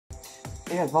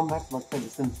Hey guys, welcome back to Let's Play The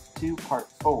Sims 2 Part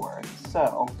 4.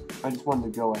 So, I just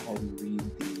wanted to go ahead and read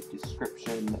the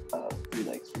description of 3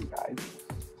 Lakes for you guys.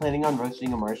 Planning on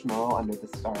roasting a marshmallow under the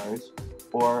stars,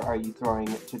 or are you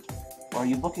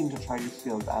looking to try your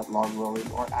skills at log rolling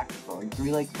or axe throwing?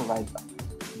 3 Lakes provides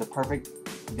the perfect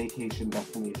vacation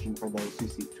destination for those who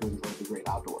seek to enjoy the great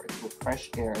outdoors. With fresh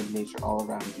air and nature all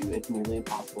around you, it's nearly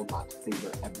impossible not to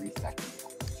savor every second.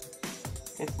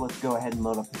 Okay, so let's go ahead and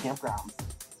load up the campground.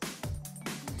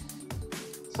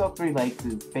 So 3 Lakes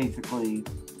is basically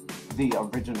the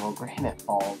original Granite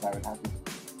Falls, I would have to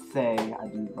say. I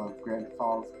do love Granite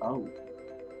Falls. Oh.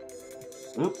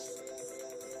 Oops.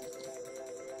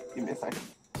 Give me a second.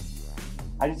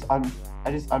 I just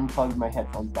unplugged my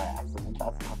headphones by accident.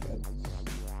 That's not good.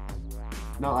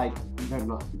 Not like they're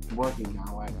not working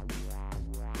now.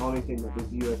 The only thing that this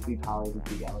USB power is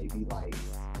the LED lights.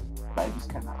 But I just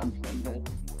kind of unplugged it.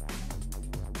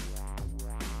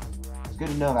 It's good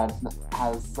to know that it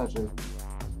has such a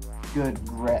good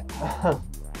grip. But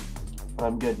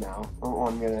I'm good now. Oh,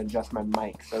 I'm gonna adjust my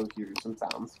mic so you hear some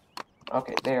sounds.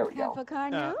 Okay, there we go.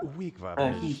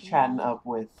 He's chatting up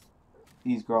with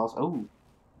these girls. Oh,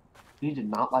 he did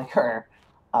not like her.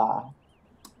 I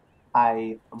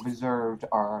think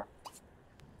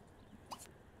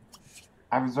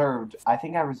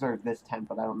I reserved this tent,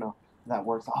 but I don't know if that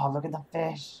works. Oh, look at the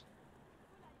fish.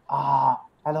 Ah,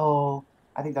 hello.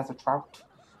 I think that's a trout.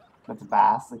 That's a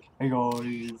bass. Like, hey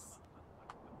guys.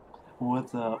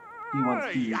 What's up? He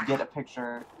wants to get a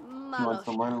picture. He wants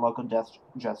to learn a local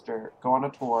gesture, go on a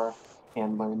tour,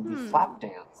 and learn the slap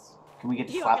dance. Can we get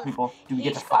to slap people? Do we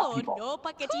get to slap people?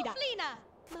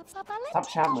 Stop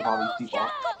chatting with all these people.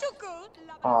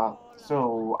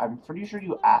 So I'm pretty sure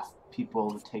you asked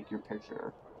people to take your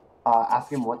picture.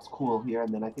 Ask him what's cool here,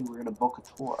 and then I think we're gonna book a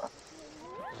tour.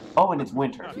 Oh, and it's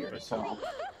winter here, so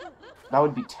that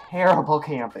would be terrible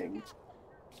camping.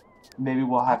 Maybe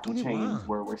we'll have to change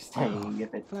where we're staying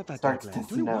if it starts to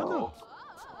snow.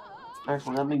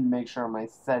 Actually, let me make sure my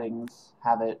settings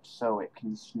have it so it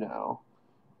can snow.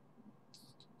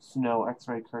 Snow,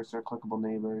 X-ray cursor, clickable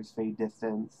neighbors, fade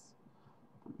distance,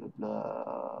 blah,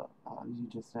 blah, blah, view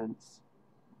distance.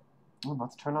 Oh,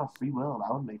 let's turn off free will.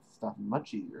 That would make stuff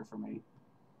much easier for me.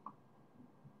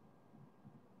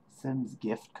 Sims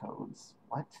gift codes.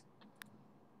 What?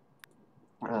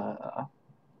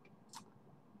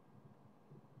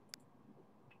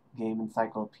 Game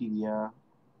encyclopedia.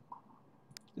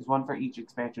 There's one for each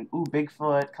expansion. Ooh,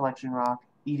 Bigfoot, Collection Rock,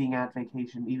 eating at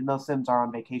vacation. Even though Sims are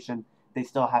on vacation, they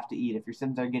still have to eat. If your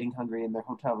Sims are getting hungry in their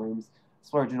hotel rooms,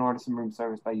 splurge and order some room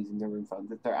service by using their room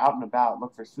phones. If they're out and about,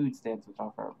 look for food stands which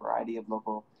offer a variety of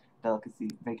local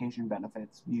delicacy vacation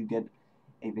benefits. You get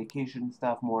a vacation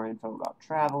stuff, more info about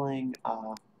traveling,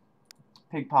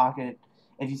 pickpocket.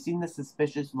 If you've seen the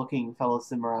suspicious looking fellow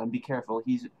Sim around, be careful.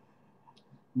 He's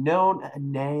known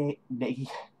naive,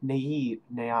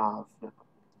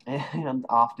 and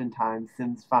oftentimes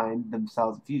Sims find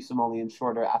themselves a few simoleons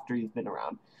shorter after he's been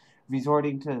around,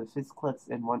 resorting to fisticuffs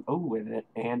in one. Oh,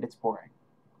 and it's pouring.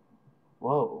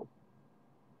 Whoa,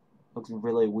 looks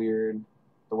really weird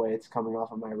the way it's coming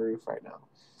off of my roof right now.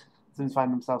 Sims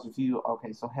find themselves a few.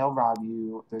 Okay, so he'll rob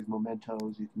you. There's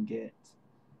mementos you can get,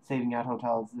 saving out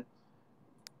hotels,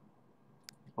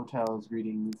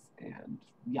 greetings, and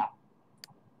yeah.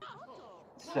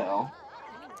 So,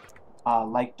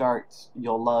 like darts,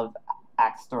 you'll love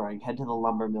axe throwing. Head to the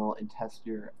lumber mill and test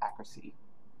your accuracy.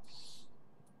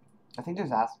 I think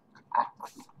there's axe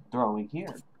throwing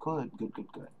here. Good.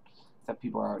 Except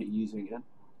people are already using it.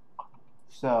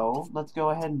 So, let's go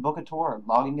ahead and book a tour.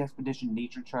 Logging expedition,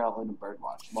 nature trail, and a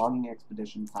birdwatch. Logging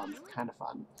expedition sounds kind of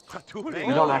fun.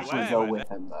 We don't actually go with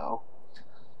him, though.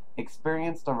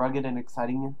 Experience the rugged and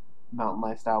exciting mountain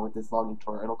lifestyle with this logging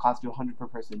tour. It'll cost you 100 per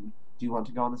person. Do you want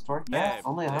to go on this tour? Yes,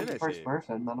 only 100 per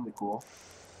person. That'll be cool.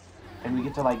 And we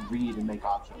get to, like, read and make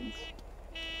options.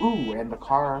 Ooh, and the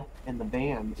car and the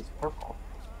van is purple.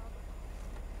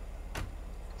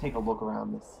 Take a look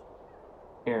around this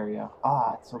area.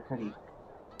 Ah, it's so pretty.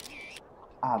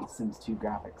 Ah, the Sims 2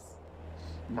 graphics.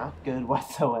 Not good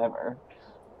whatsoever.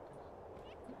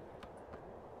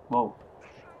 Whoa.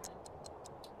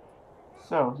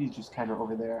 So, he's just kind of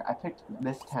over there. I picked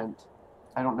this tent.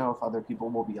 I don't know if other people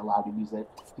will be allowed to use it,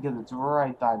 because it's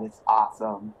right by this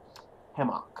awesome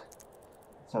hammock.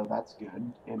 So that's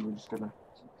good, and we're just gonna...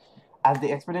 As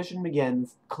the expedition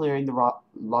begins, clearing the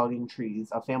logging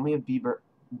trees, a family of beavers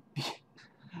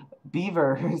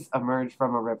emerge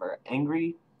from a river.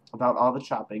 Angry about all the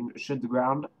chopping, should the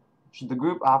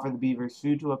group offer the beavers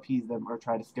food to appease them or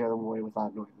try to scare them away with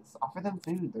loud noises? Offer them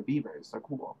food. They're beavers. They're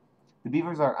cool. The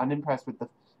beavers are unimpressed with the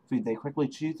food. They quickly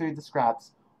chew through the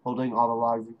scraps, holding all the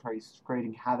logs in place,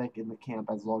 creating havoc in the camp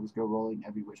as logs go rolling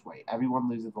every which way. Everyone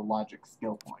loses a logic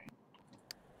skill point.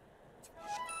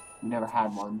 We never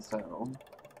had one, so...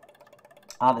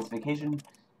 this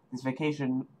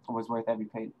vacation was worth every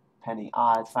penny.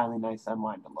 It's finally nice to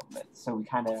unwind a little bit. So we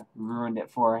kind of ruined it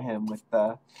for him with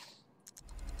the...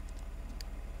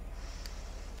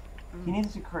 He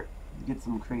needs to get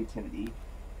some creativity.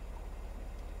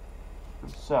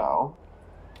 So,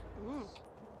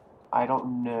 I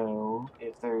don't know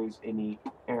if there's any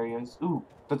areas... Ooh,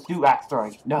 let's do axe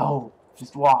throwing. No,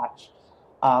 just watch.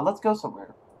 Let's go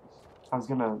somewhere. I was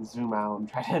gonna zoom out and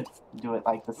try to do it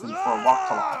like the Sims 4 walk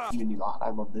to lot, community lot.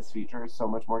 I love this feature, it's so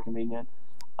much more convenient.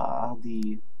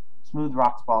 The smooth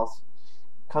rocks balls.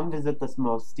 Come visit the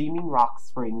most steaming rock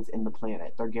springs in the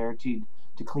planet. They're guaranteed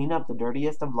to clean up the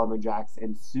dirtiest of lumberjacks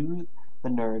and soothe the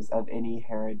nerves of any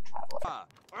harried traveler.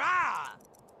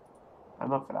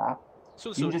 I'm up for that.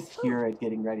 You can just hear it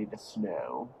getting ready to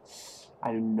snow.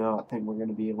 I do not think we're going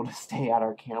to be able to stay at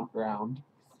our campground.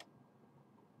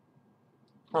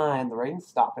 And the rain's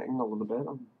stopping a little bit.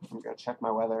 I'm going to check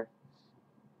my weather.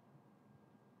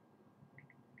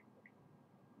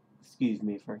 Excuse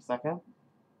me for a second.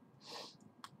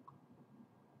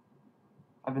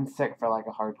 I've been sick for like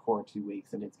a hardcore 2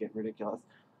 weeks and it's getting ridiculous.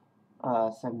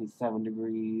 77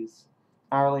 degrees.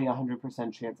 Hourly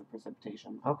 100% chance of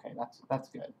precipitation. Okay, that's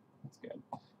good. That's good.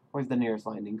 Where's the nearest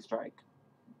lightning strike?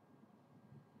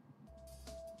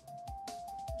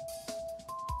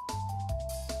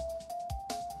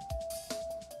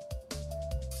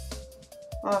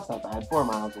 Oh, that's not bad. 4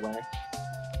 miles away.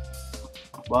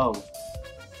 Whoa.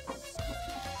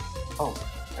 Oh,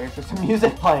 there's just some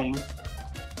music playing.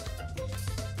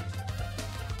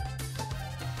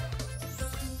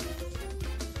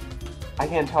 I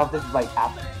can't tell if this is like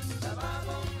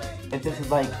if this is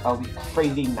like a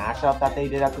crazy mashup that they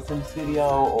did at the Sim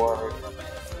Studio, or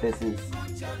this is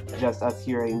just us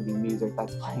hearing the music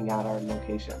that's playing at our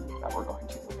location that we're going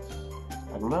to.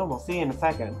 I don't know. We'll see in a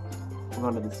second. We're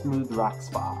going to the Smooth Rock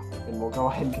Spa, and we'll go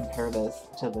ahead and compare this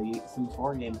to the Sims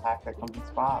 4 game pack that comes with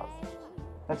spas.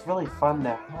 That's really fun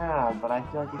to have, but I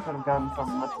feel like we could have gotten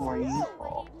something much more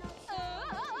useful.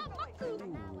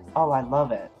 Oh, I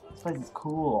love it. This place is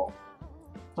cool.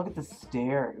 Look at the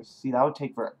stairs. See, that would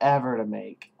take forever to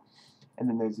make. And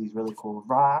then there's these really cool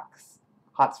rocks.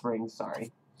 Hot springs,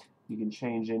 sorry. You can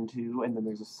change into, and then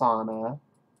there's a sauna.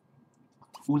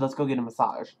 Ooh, let's go get a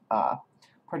massage.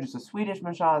 Purchase a Swedish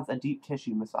massage, a deep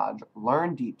tissue massage.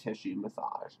 Learn deep tissue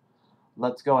massage.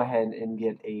 Let's go ahead and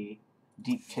get a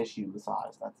deep tissue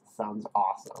massage. That sounds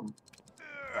awesome.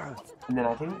 And then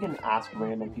I think we can ask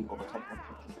random people to take our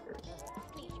pictures.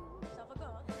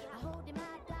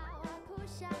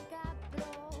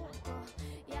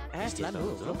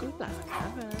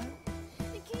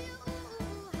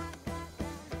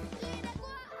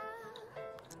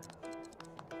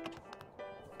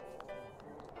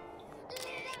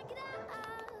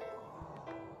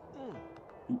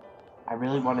 I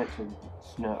really want it to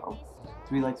snow.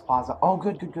 3 Lakes Plaza. Oh,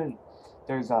 good, good, good.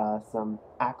 There's some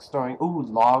axe throwing. Ooh,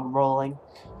 log rolling.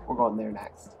 We're going there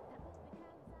next.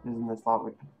 Isn't this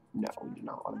log? No, we do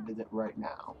not want to visit right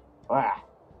now. Ah,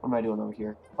 what am I doing over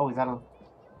here? Oh, is that a...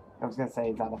 I was gonna say,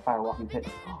 is that a fire walking pit?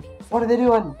 What are they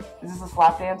doing? Is this a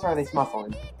slap dance or are they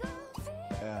smussling?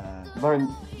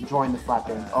 Join the slap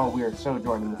dance. Oh, we are so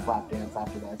joining the slap dance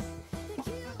after this.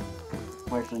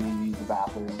 We actually need to use the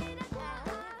bathroom.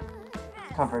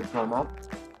 Comfort's going up.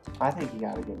 I think you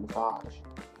gotta get a massage.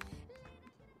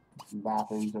 Some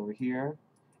bathrooms over here.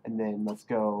 And then let's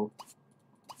go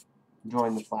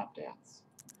join the slap dance.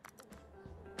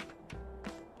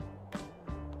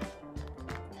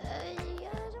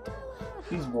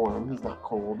 He's warm, he's not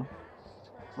cold.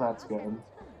 So that's good.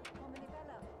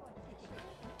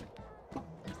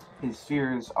 His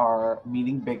fears are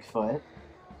meeting Bigfoot.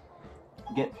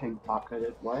 Get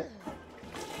pickpocketed. What?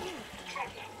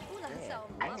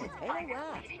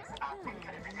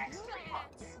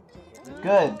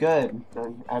 Good, good.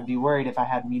 I'd be worried if I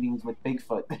had meetings with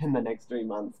Bigfoot in the next 3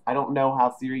 months. I don't know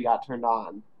how Siri got turned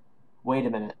on. Wait a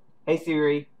minute. Hey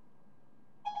Siri.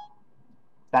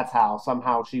 That's how.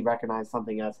 Somehow she recognized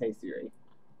something as Hey Siri.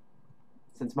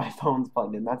 Since my phone's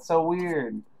plugged in. That's so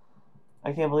weird.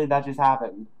 I can't believe that just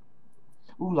happened.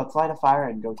 Ooh, let's light a fire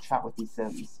and go chat with these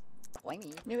Sims. We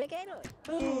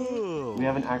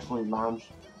haven't actually lounged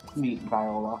to meet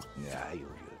Viola.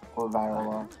 Or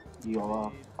Viola.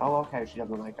 Viola. Oh, okay, she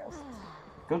doesn't like us.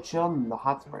 Go chill in the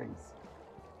hot springs.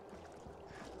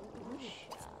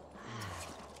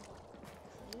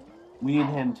 We need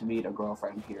him to meet a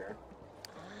girlfriend here.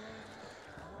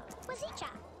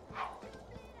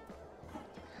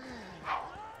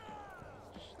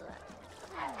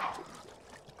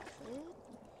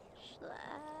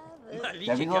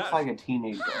 Debbie looks like a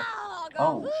teenager.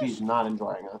 Oh, she's not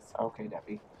enjoying us. Okay,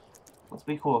 Debbie. Let's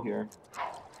be cool here.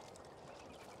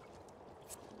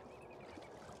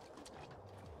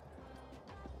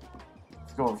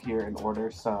 Let's go over here and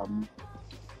order some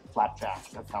flapjacks.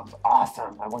 That sounds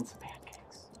awesome. I want some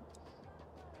pancakes.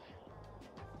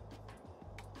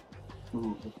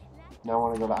 Ooh. Now I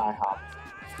want to go to IHOP.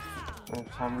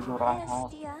 Time to go to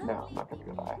IHOP? No, I'm not going to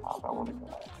go to IHOP. I want to go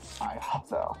to IHOP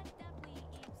though.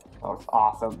 Oh, it's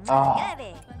awesome. Oh,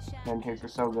 pancakes are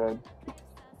so good.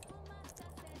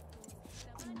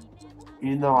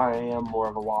 Even though I am more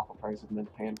of a waffle person than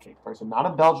a pancake person. Not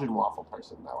a Belgian waffle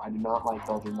person though. I do not like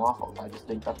Belgian waffles. I just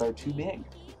think that they're too big.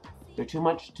 They're too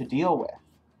much to deal with.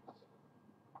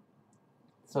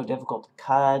 So difficult to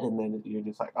cut, and then you're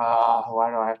just like, why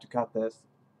do I have to cut this?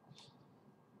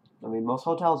 I mean, most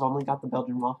hotels only got the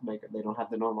Belgian waffle maker. They don't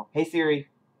have the normal. Hey Siri.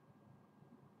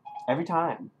 Every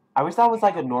time. I wish that was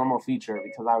like a normal feature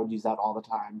because I would use that all the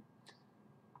time.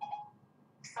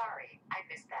 Sorry, I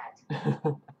missed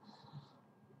that.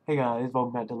 Hey guys,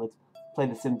 welcome back to Let's Play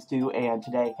The Sims 2, and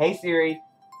today, hey Siri.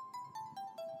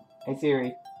 Hey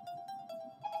Siri.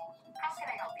 How can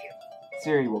I help you?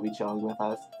 Siri will be chilling with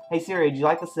us. Hey Siri, do you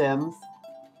like The Sims?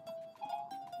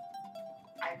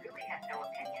 I really have no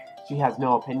opinion. She has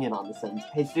no opinion on The Sims.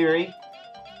 Hey Siri.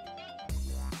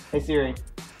 Hey Siri.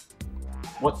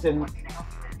 What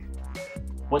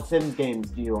Sims games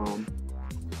do you own?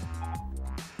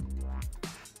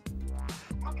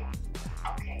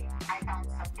 Okay, I found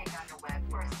something on the web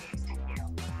for a save studio.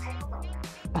 Take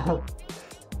a look.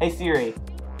 Hey Siri.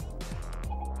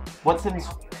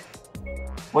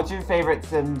 What's your favorite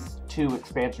Sims 2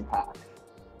 expansion pack?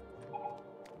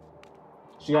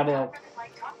 She got I a... don't really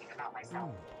like talking about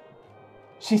myself.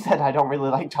 She said I don't really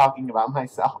like talking about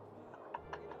myself.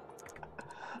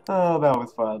 Oh, that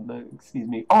was fun. Excuse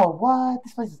me. Oh, what?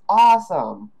 This place is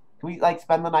awesome. Can we, like,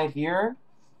 spend the night here?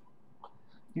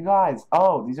 You guys.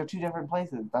 Oh, these are two different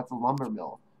places. That's a lumber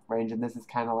mill range, and this is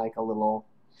kind of like a little...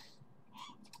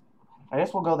 I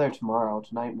guess we'll go there tomorrow.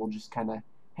 Tonight we'll just kind of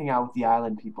hang out with the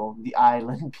island people. The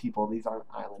island people. These aren't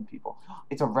island people.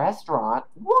 It's a restaurant.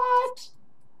 What?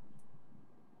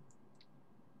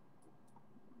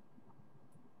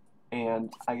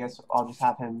 And I guess I'll just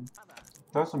have him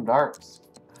throw some darts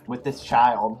with this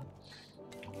child.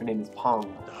 Her name is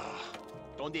Pong.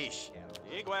 Dondish.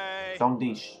 Igwe.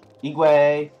 Dondish.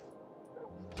 Igwe.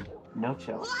 No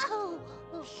chill.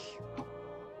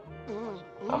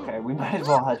 Okay, we might as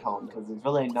well head home because there's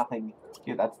really nothing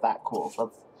here that's that cool. So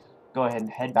let's go ahead and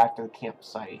head back to the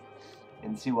campsite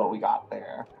and see what we got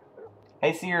there.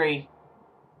 Hey Siri.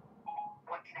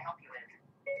 What can I help you with?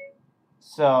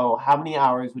 So, how many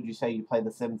hours would you say you play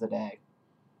The Sims a day?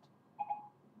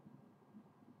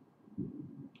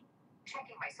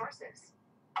 Checking my sources.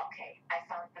 Okay, I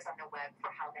found this on the web for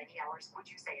how many hours would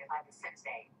you say if I was Sims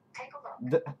Day? Take a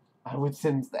look. I would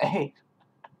Sims Day.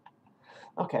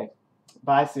 Okay.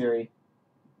 Bye, Siri.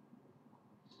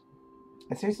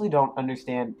 I seriously don't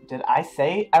understand. Did I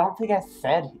say? I don't think I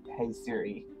said, hey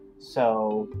Siri.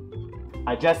 So,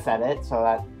 I just said it, so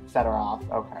that set her off.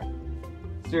 Okay.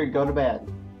 Siri, go to bed.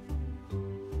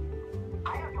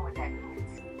 I don't know what that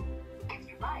means. If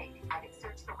you like, I can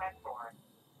search the web for.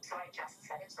 So I just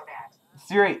said it so that.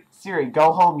 Siri,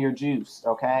 go home. You're juiced,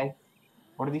 okay?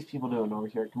 What are these people doing over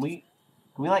here? Can we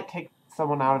like kick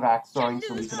someone out of Xstoring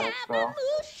so we can Xstro?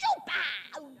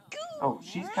 Oh,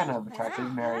 she's kind of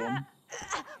attractive, Marion.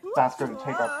 Let's ask her to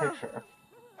take our picture.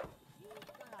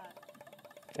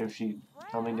 Is she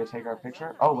coming to take our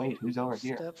picture? Oh wait, who's over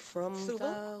here? Step from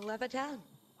the Levitan.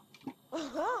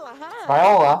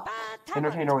 Viola,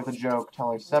 entertain her with a joke,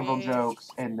 tell her several jokes,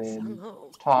 and then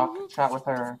talk, chat with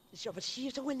her,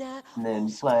 and then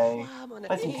play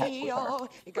some catch with her.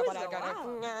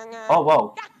 Oh,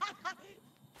 whoa.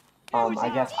 I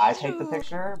guess I take the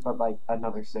picture, but like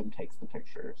another sim takes the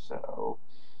picture, so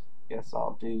guess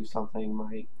I'll do something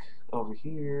like over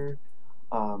here.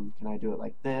 Can I do it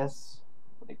like this?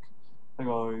 Like, hey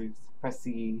guys, press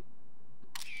C.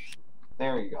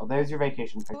 There you go. There's your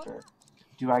vacation picture.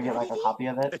 Do I get like a copy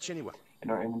of it in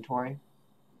our inventory?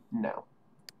 No.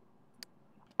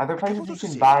 Are there places you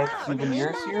can buy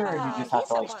souvenirs here, or you just have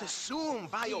to like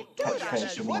catch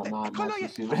fish and whatnot and that's your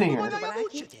souvenir?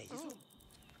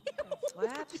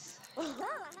 Is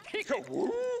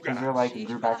there like a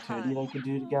group activity they could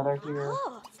do together here?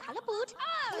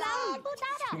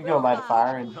 You could go light a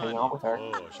fire and hang out with her.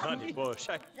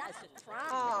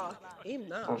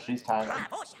 Oh, she's tired.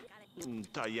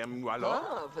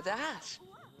 Oh, but that.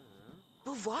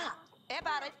 Oh,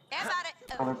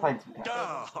 Oh, they're playing some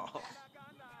catch.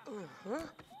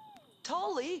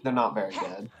 Tolly. They're not very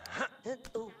good.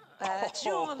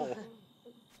 Chum.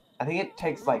 I think it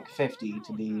takes like 50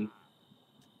 to be.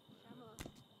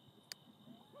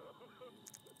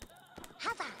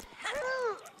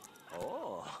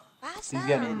 Oh. He's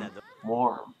getting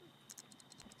warm.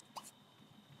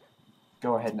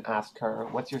 Go ahead and ask her,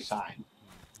 what's your sign?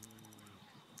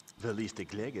 Wel is de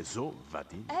klege zo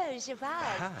vadin. Oh, je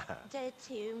vois. De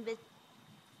tombe.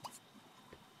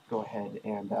 Go ahead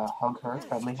and hug her,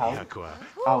 friendly hug. Ja, quoi.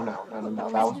 Oh no,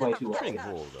 that was way too Drink early.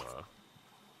 holder.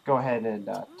 Go ahead and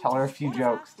tell her a few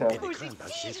jokes to En de kraan dat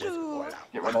zit het. Voilà.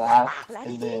 get rid of that,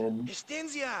 and then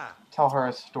Extensia. tell her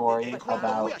a story En kraan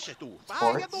about hoe je toe.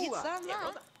 sports.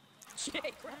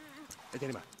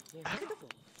 Het maar.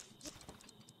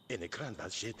 En de kraan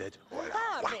dat zit het. Voilà.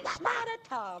 Babish, not a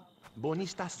tub.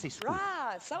 Bonista se scu.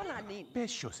 Ra, Sonanin.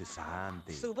 Pescio se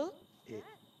sante. Subel.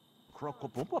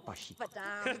 Crocopompo pashi. But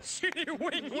down.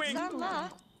 Wing wing.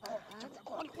 Sama.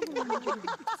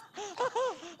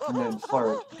 And then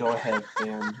flirt. Go ahead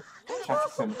and check the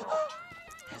sim out.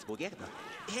 Ez bogerda.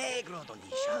 Egrodon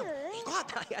is.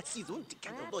 Igata ja sizun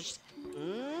tikados.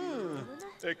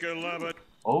 Ik love it.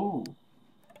 Oh.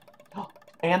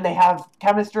 And they have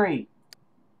chemistry.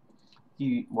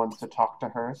 He wants to talk to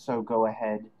her, so go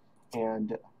ahead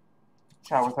and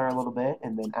chat with her a little bit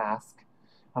and then ask,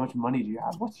 how much money do you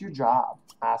have? What's your job?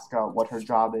 Ask what her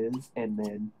job is and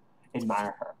then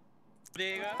admire her.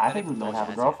 I think we might have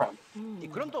a girlfriend. E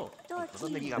pronto. This is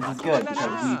good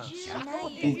because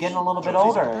he's getting a little bit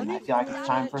older and I feel like it's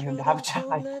time for him to have a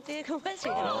child.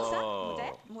 Oh.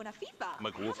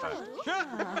 Magrufa.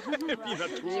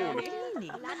 Pinatun.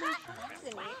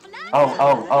 Oh,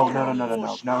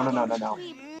 no.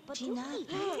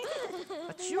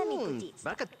 Atun.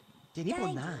 Baka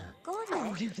tinipon na.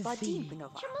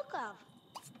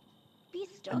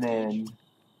 And then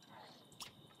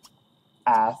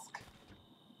ask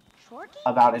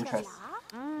about interests.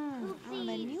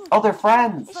 Oh, they're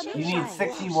friends! You need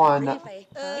 61.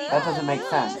 That doesn't make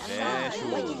sense.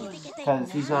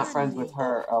 Because he's not friends with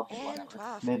her. Okay,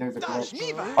 whatever. Maybe there's a glitch.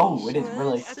 Oh, it is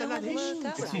really.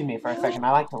 Excuse me for a second.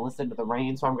 I like to listen to the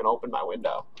rain, so I'm going to open my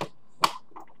window.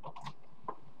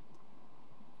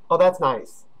 Oh, that's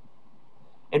nice.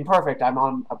 And perfect. I'm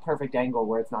on a perfect angle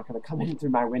where it's not going to come in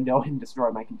through my window and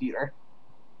destroy my computer.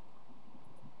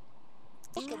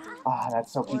 Ah,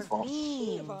 that's so peaceful.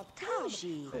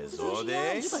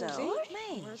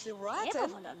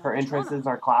 Her interests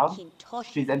are clouds.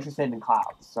 She's interested in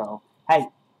clouds. So, hey,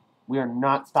 we are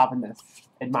not stopping this.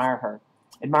 Admire her.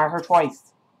 Admire her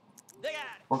twice.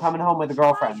 We're coming home with a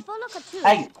girlfriend.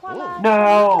 Hey,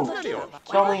 no!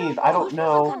 Don't leave. I don't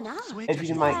know if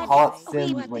you might call up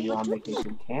Sims when you're on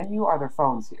vacation. Can you? Are there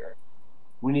phones here?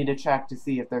 We need to check to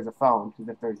see if there's a phone, because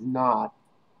if there's not,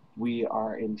 we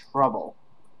are in trouble.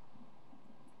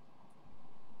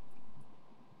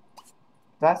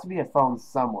 There has to be a phone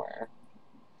somewhere.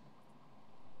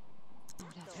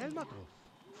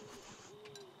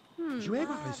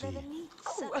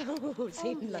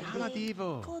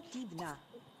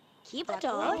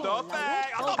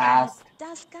 Ask,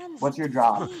 what's your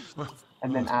job?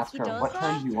 And then ask her, what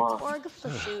turns you on?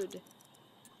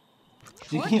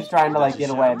 She keeps trying to like get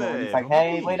away, but he's like,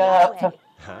 hey, wait up.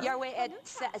 Your way at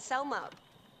Selma.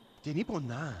 Tinipon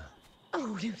na.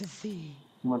 Oh, Lucy.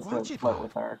 He wants to flirt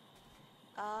with her.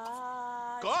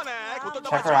 Connect.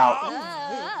 Check her out.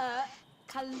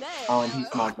 Oh, and he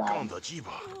smells bad. Kondo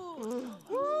jiva.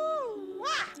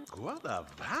 Guarda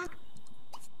va.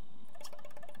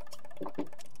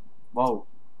 Whoa.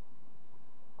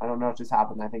 I don't know what just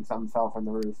happened. I think something fell from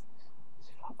the roof.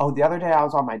 Oh, the other day I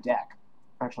was on my deck.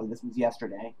 Actually, this was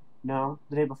yesterday. No,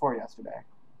 the day before yesterday.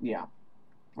 Yeah.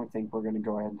 I think we're going to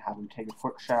go ahead and have him take a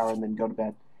quick shower and then go to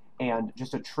bed. And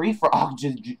just a tree frog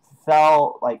just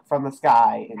fell, like, from the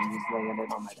sky and just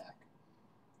landed on my deck.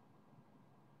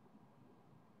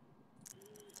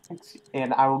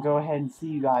 And I will go ahead and see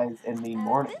you guys in the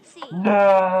morning.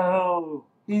 No!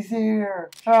 He's here!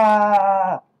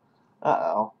 Ah!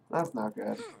 Uh-oh. That's not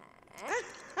good.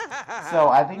 So,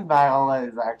 I think Viola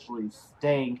is actually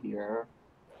staying here.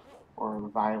 Or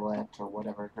Violet, or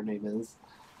whatever her name is.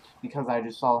 Because I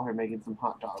just saw her making some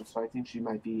hot dogs. So I think she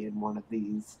might be in one of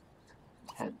these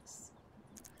tents.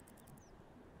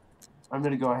 I'm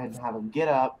going to go ahead and have him get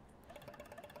up.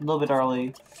 A little bit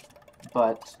early.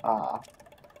 But,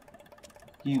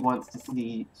 he wants to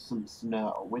see some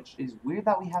snow. Which is weird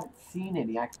that we haven't seen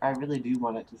any. I really do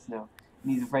want it to snow.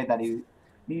 And he's afraid that he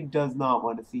does not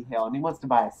want to see hail. And he wants to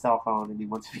buy a cell phone. And he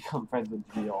wants to become friends with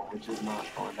Zeal. Which is not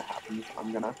going to happen. So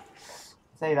I'm going to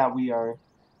say that we are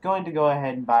going to go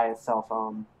ahead and buy a cell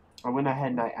phone. I went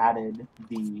ahead and I added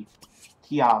the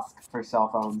kiosk for cell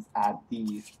phones at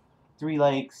the Three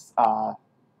Lakes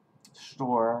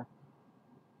store.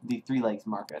 The Three Lakes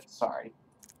Market, sorry.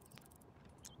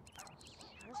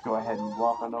 Let's go ahead and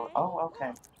walk on over. Oh,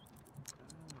 okay.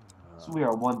 So we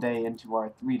are 1 day into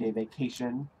our 3-day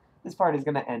vacation. This part is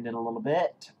going to end in a little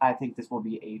bit. I think this will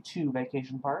be a 2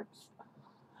 vacation parts.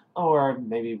 Or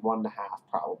maybe 1.5,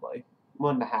 probably.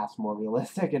 1.5 is more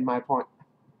realistic in my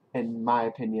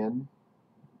opinion.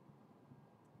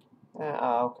 Okay.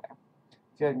 I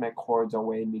feel like my cords are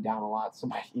weighing me down a lot, so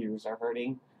my ears are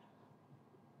hurting.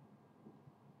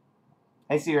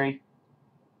 Hey Siri.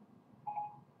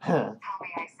 How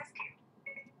may I assist you?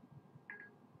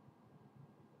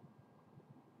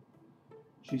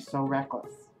 She's so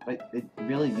reckless, but it's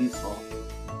really useful.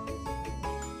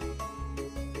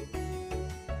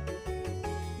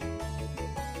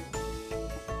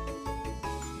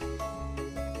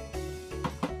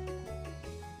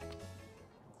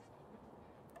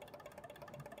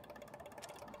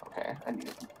 Okay, I need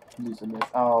to loosen this.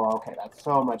 Oh, okay, that's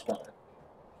so much better.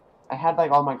 I had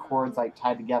like all my cords like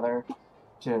tied together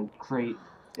to create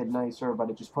it nicer, but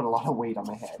it just put a lot of weight on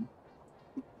my head.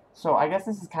 So I guess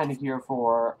this is kind of here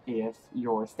for if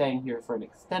you're staying here for an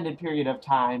extended period of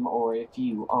time, or if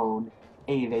you own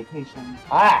a vacation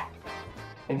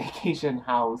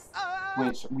house,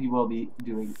 which we will be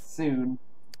doing soon.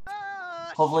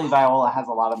 Hopefully Viola has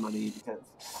a lot of money, because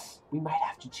we might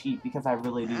have to cheat, because I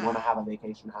really do want to have a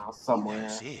vacation house somewhere.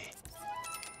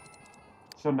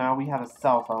 So now we have a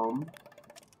cell phone,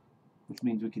 which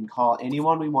means we can call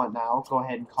anyone we want now. Go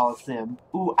ahead and call a sim.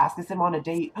 Ooh, ask a sim on a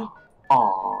date.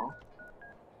 Aww.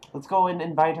 Let's go and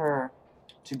invite her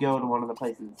to go to one of the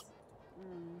places.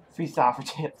 Free stop for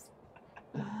tips.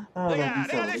 Oh, that'd be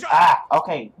so weird.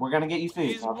 Okay, we're gonna get you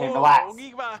food. Okay, relax.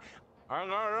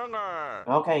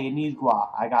 Okay, you need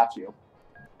guac. I got you.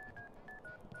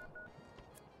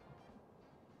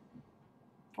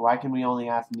 Why can we only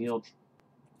ask Neil?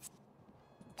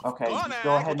 Okay, just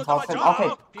go ahead and call sim. Okay,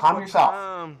 calm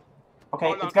yourself.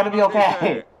 Okay, it's gonna be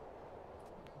okay.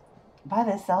 Buy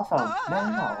this cell phone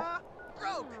now.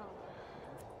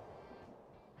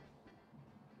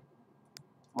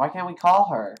 Why can't we call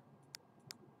her?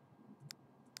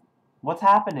 What's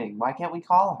happening? Why can't we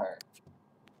call her?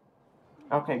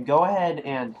 Okay, go ahead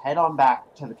and head on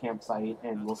back to the campsite,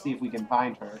 and we'll see if we can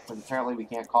find her, because apparently we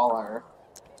can't call her,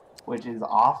 which is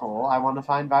awful. I want to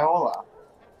find Viola.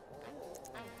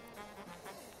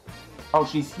 Oh,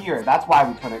 she's here. That's why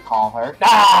we couldn't call her.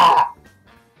 Ah!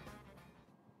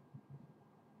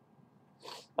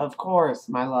 Of course,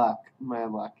 my luck. My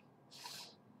luck.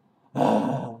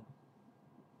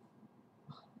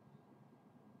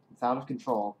 It's out of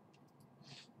control.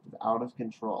 It's out of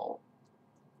control.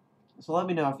 So let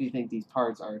me know if you think these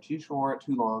parts are too short,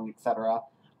 too long, etc.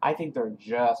 I think they're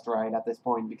just right at this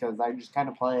point, because I just kind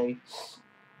of play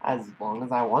as long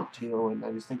as I want to, and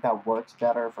I just think that works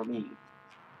better for me.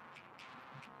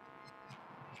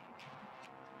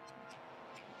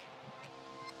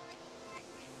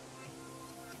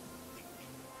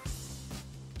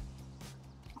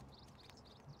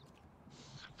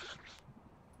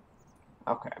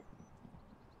 Okay.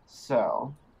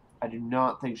 So, I do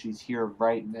not think she's here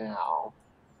right now.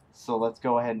 So let's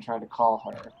go ahead and try to call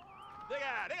her.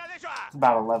 It's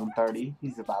about 11:30.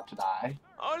 He's about to die.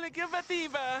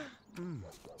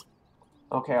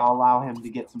 Okay, I'll allow him to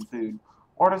get some food.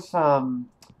 Order some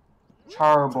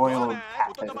charbroiled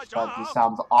catfish. That just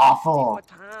sounds awful.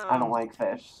 I don't like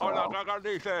fish, so.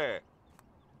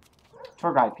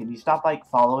 Tour guide, can you stop, like,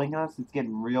 following us? It's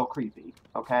getting real creepy,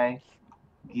 okay?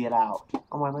 Get out.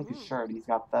 Oh, I like his shirt. He's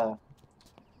got the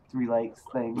Three Lakes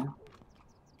thing.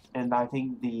 And I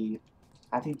think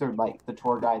they're like, the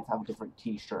tour guides have a different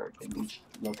t-shirt in each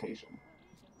location.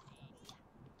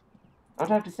 I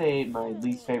would have to say my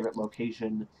least favorite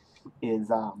location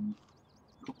is, I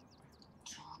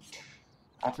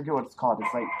forget what it's called.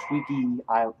 It's like Twiki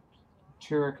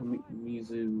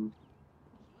Chiricamizu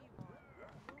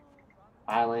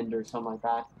Island or something like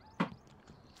that.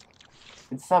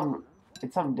 It's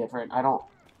something different. I don't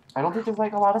think there's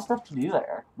like a lot of stuff to do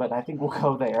there, but I think we'll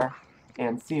go there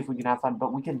and see if we can have fun.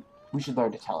 But we should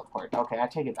learn to teleport. Okay, I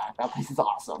take it back. That place is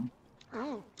awesome.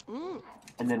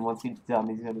 And then once he's done,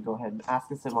 he's gonna go ahead and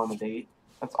ask us him on a date.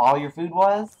 That's all your food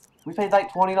was? We paid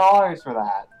like $20 for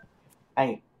that.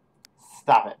 Hey,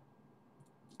 stop it.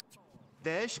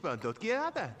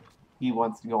 He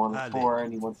wants to go on a tour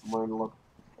and he wants to learn to look.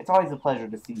 It's always a pleasure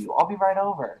to see you. I'll be right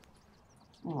over.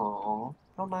 Aww,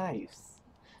 how nice.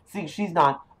 See, she's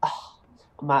not.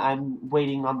 I'm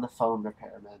waiting on the phone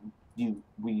repairman.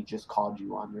 We just called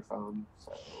you on your phone,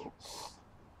 so.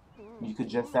 You could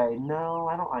just say, no,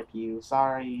 I don't like you.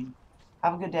 Sorry.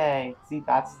 Have a good day. See,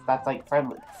 that's like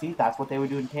friendly. See, that's what they would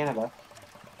do in Canada.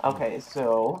 Okay,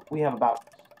 so we have about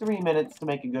 3 minutes to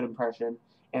make a good impression,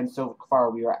 and so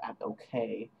far we are at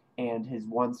okay. And his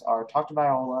wants are talk to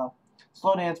Viola,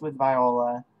 slow dance with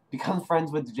Viola, become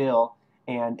friends with Jill,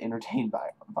 and entertain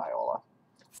Viola.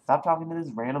 Stop talking to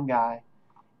this random guy,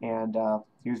 and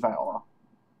here's Viola.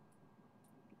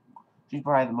 She's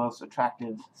probably the most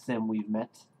attractive sim we've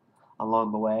met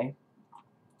along the way.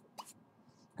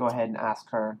 Go ahead and ask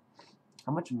her,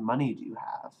 how much money do you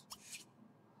have?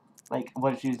 Like,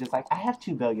 what if she was just like, I have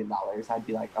 $2 billion? I'd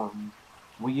be like,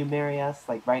 will you marry us?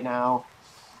 Like, right now,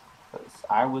 'cause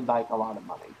I would like a lot of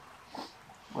money.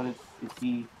 What is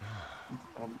he,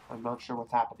 I'm not sure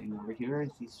what's happening over here.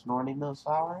 Is he snorting those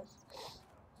flowers?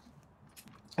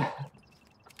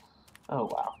 Oh,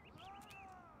 wow.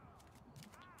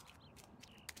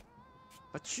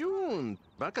 Achun,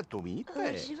 baka tumite.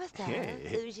 Hey.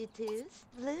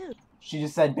 She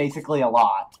just said basically a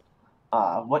lot.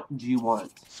 What do you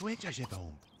want?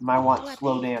 I want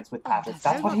slow dance with Patrick.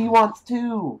 That's what he wants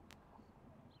too.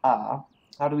 How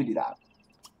do we do that?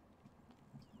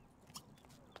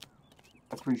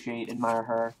 Appreciate, admire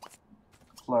her,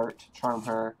 flirt, charm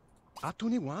her. Punch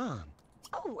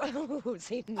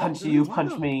you,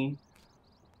 punch me.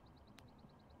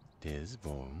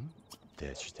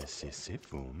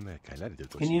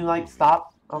 Can you like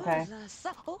stop? Okay.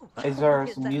 Is there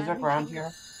some music around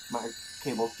here? My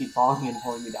cables keep falling and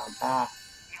pulling me down. Ah.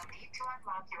 You'll need to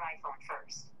unlock your iPhone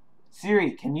first.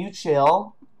 Siri, can you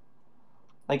chill?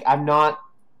 Like, I'm not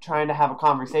trying to have a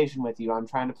conversation with you. I'm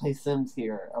trying to play Sims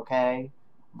here, okay?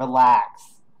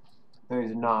 Relax.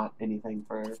 There's not anything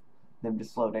for them to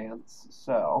slow dance.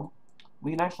 So,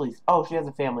 we can actually... Oh, she has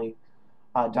a family.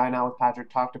 Dine out with Patrick,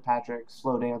 talk to Patrick,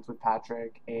 slow dance with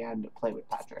Patrick, and play with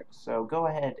Patrick. So, go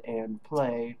ahead and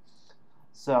play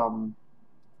some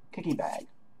Kicky Bag.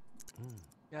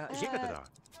 Here's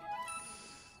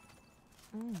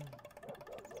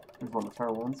one of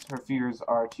her ones. Her fears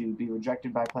are to be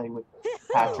rejected by playing with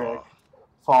Patrick,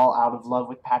 fall out of love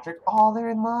with Patrick. Oh, they're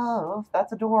in love.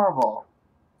 That's adorable.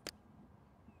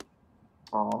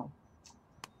 Oh,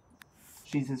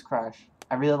 she's his crush.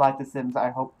 I really like The Sims. I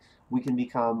hope we can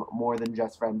become more than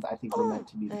just friends. I think we're meant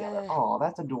to be together. Oh,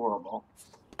 that's adorable.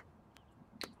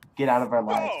 Get out of our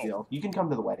lives, Jill. You can come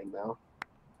to the wedding, though.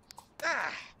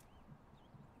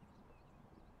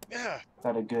 Is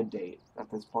that a good date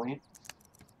at this point?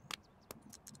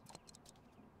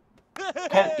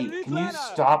 Can you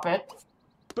stop it?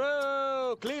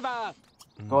 Go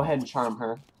ahead and charm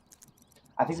her.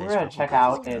 I think we're going to check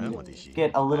out and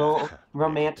get a little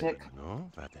romantic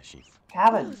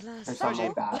cabin or something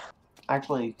like that.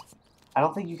 Actually, I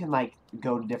don't think you can, like,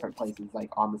 go to different places,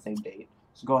 like, on the same date.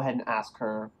 So go ahead and ask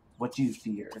her, what do you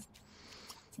fear?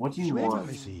 What do you want?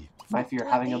 My fear,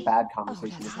 having a bad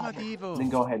conversation with Patrick. Then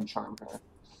go ahead and charm her.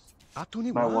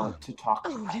 My want to talk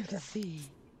to Patrick.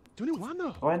 Go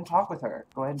ahead and talk with her.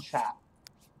 Go ahead and chat.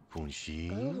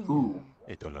 Ooh,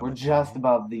 we're just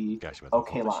above the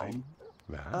okay line.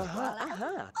 Ooh,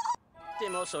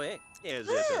 that's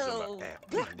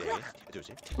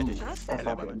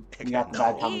not good. We got the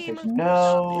bad conversation.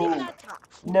 No!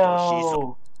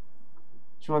 No!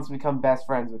 She wants to become best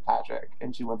friends with Patrick,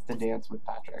 and she wants to dance with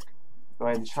Patrick. Go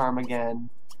ahead and charm again.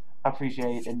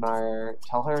 Appreciate, admire,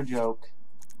 tell her a joke.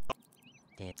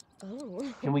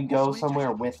 Can we go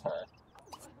somewhere with her?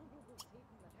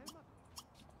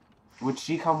 Would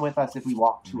she come with us if we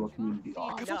walk to a community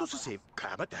hall?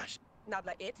 Not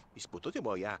like it.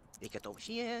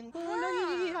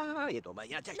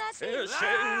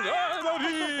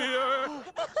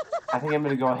 I think I'm going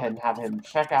to go ahead and have him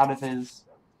check out of his...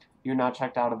 You're not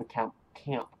checked out of the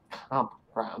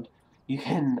campground. You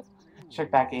can check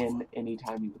back in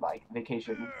anytime you would like.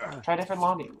 Vacation. Try different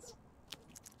longings.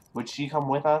 Would she come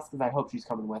with us? Because I hope she's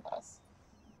coming with us.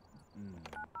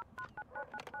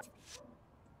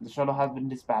 The shuttle has been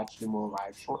dispatched and will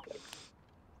arrive shortly.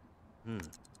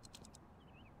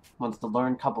 Wants to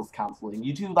learn couples counseling.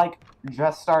 You two, like,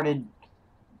 just started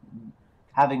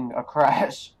having a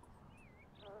crash.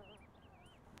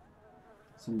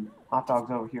 Some hot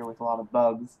dogs over here with a lot of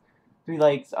bugs. 3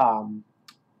 Lakes,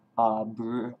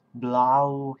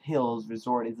 Blau Hills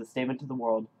Resort is a statement to the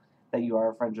world that you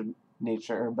are a friend of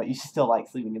nature, but you still like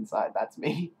sleeping inside. That's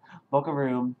me. Book a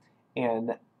room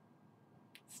and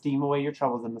steam away your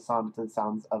troubles in the sauna to the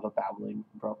sounds of a babbling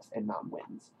brooks and mountain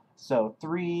winds. So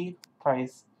 3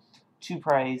 price, 2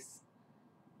 price,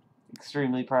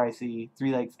 extremely pricey,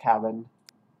 3 Lakes cabin.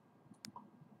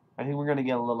 I think we're gonna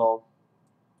get a little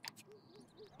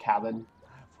cabin.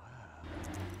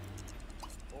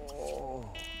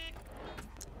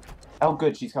 Oh,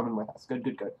 good. She's coming with us. Good,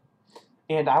 good, good.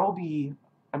 And I'm going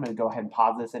to go ahead and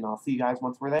pause this, and I'll see you guys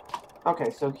once we're there.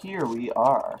 Okay, so here we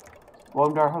are.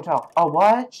 Welcome to our hotel. Oh,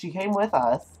 what? She came with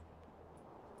us?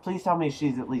 Please tell me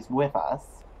she's at least with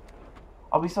us.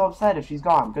 I'll be so upset if she's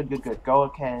gone. Good, good, good. Go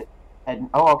ahead and...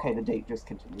 Oh, okay, the date just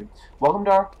continued. Welcome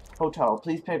to our hotel.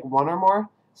 Please pick one or more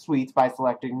suites by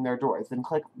selecting their doors. Then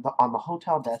click on the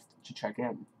hotel desk to check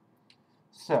in.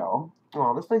 So,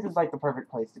 oh, this place is like the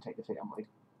perfect place to take a family.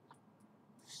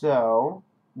 So,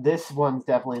 this one's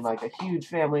definitely like a huge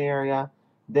family area.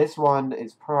 This one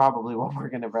is probably what we're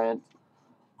going to rent.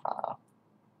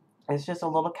 It's just a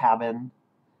little cabin,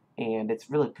 and it's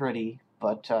really pretty,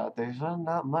 but there's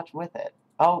not much with it.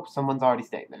 Oh, someone's already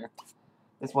staying there.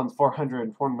 This one's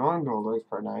 $449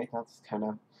 per night. That's kind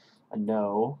of a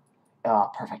no.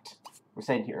 Perfect. We're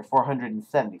staying here,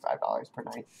 $475 per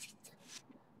night.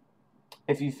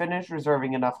 If you finish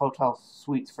reserving enough hotel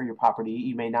suites for your property,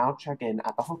 you may now check in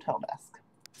at the hotel desk.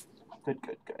 Good,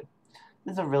 good, good.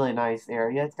 This is a really nice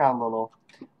area. It's got a little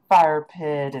fire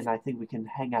pit, and I think we can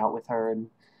hang out with her and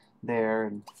there,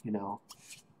 and, you know.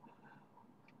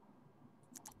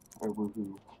 Or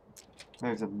woohoo.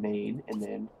 There's a maid, and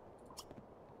then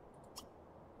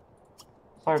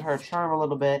flirt her charm a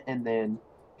little bit, and then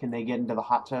can they get into the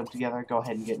hot tub together? Go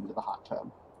ahead and get into the hot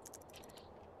tub.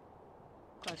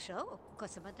 I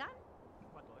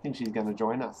think she's gonna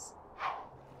join us.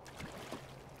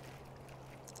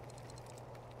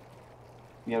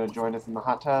 You gonna join us in the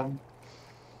hot tub?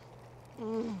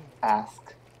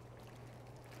 Ask.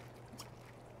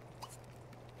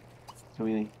 Can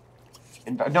we...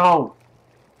 No!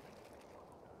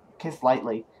 Kiss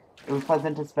lightly. It was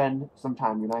pleasant to spend some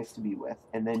time. You're nice to be with.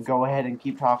 And then go ahead and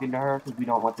keep talking to her, because we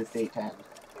don't want this date to end.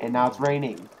 And now it's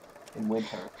raining in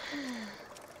winter.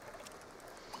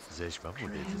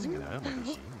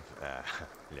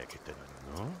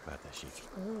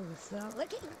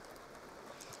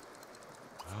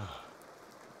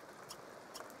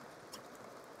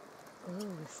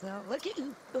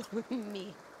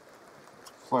 Me.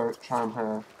 Flirt, charm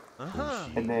her,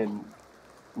 and then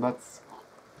let's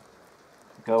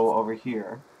go over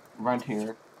here, run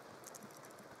here,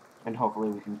 and hopefully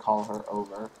we can call her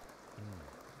over.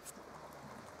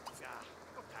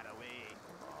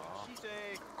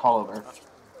 Call over.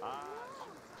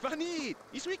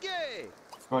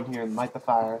 Go in here and light the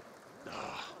fire.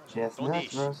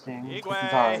 Chestnuts roasting. This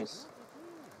is ours.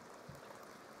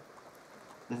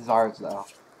 This is ours, though.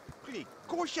 But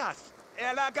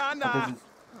this is...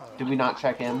 Did we not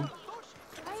check in?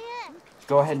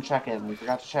 Go ahead and check in. We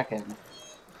forgot to check in.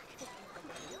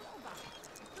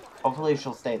 Hopefully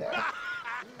she'll stay there.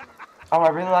 Oh, I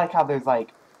really like how there's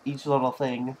like each little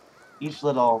thing, each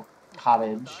little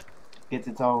cottage gets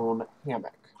its own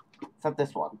hammock. Except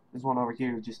this one. This one over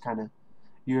here is just kind of,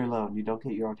 you're alone. You don't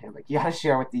get your own hammock. You gotta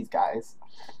share with these guys.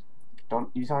 Don't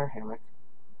use our hammock.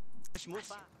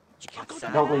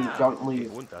 Don't leave. Don't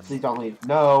leave. Please don't leave.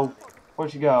 No.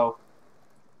 Where'd she go?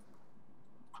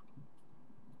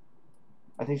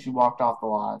 I think she walked off the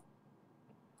lot.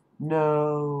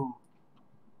 No.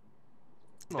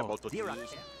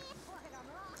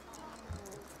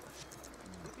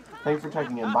 Thanks for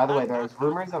checking in. By the way, there's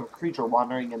rumors of a creature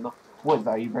wandering in the woods.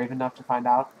 Are you brave enough to find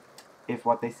out if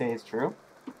what they say is true?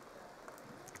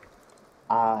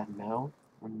 No,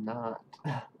 we're not.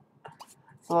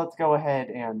 So let's go ahead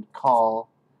and call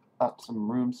up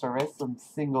some room service,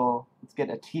 let's get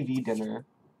a TV dinner.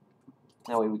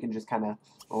 That way we can just kind of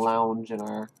lounge in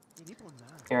our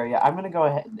area. I'm going to go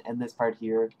ahead and end this part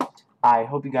here. I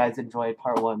hope you guys enjoyed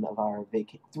part 1 of our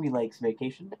 3 Lakes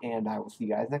vacation, and I will see you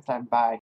guys next time. Bye.